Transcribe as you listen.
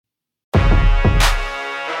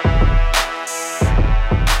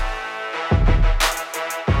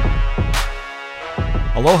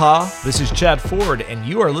Aloha, this is Chad Ford, and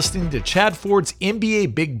you are listening to Chad Ford's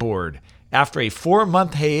NBA Big Board. After a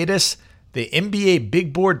 4-month hiatus, the NBA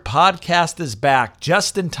Big Board podcast is back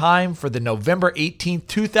just in time for the November 18th,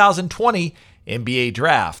 2020 NBA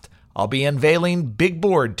Draft. I'll be unveiling Big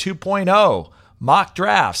Board 2.0, mock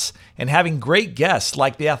drafts, and having great guests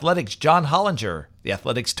like The Athletic's John Hollinger, The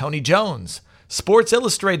Athletic's Tony Jones, Sports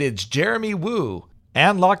Illustrated's Jeremy Woo,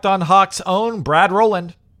 and Locked On Hawks' own Brad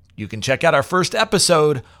Rowland. You can check out our first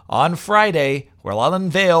episode on Friday, where I'll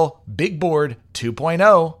unveil Big Board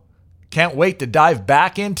 2.0. Can't wait to dive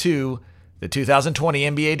back into the 2020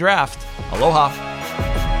 NBA Draft. Aloha.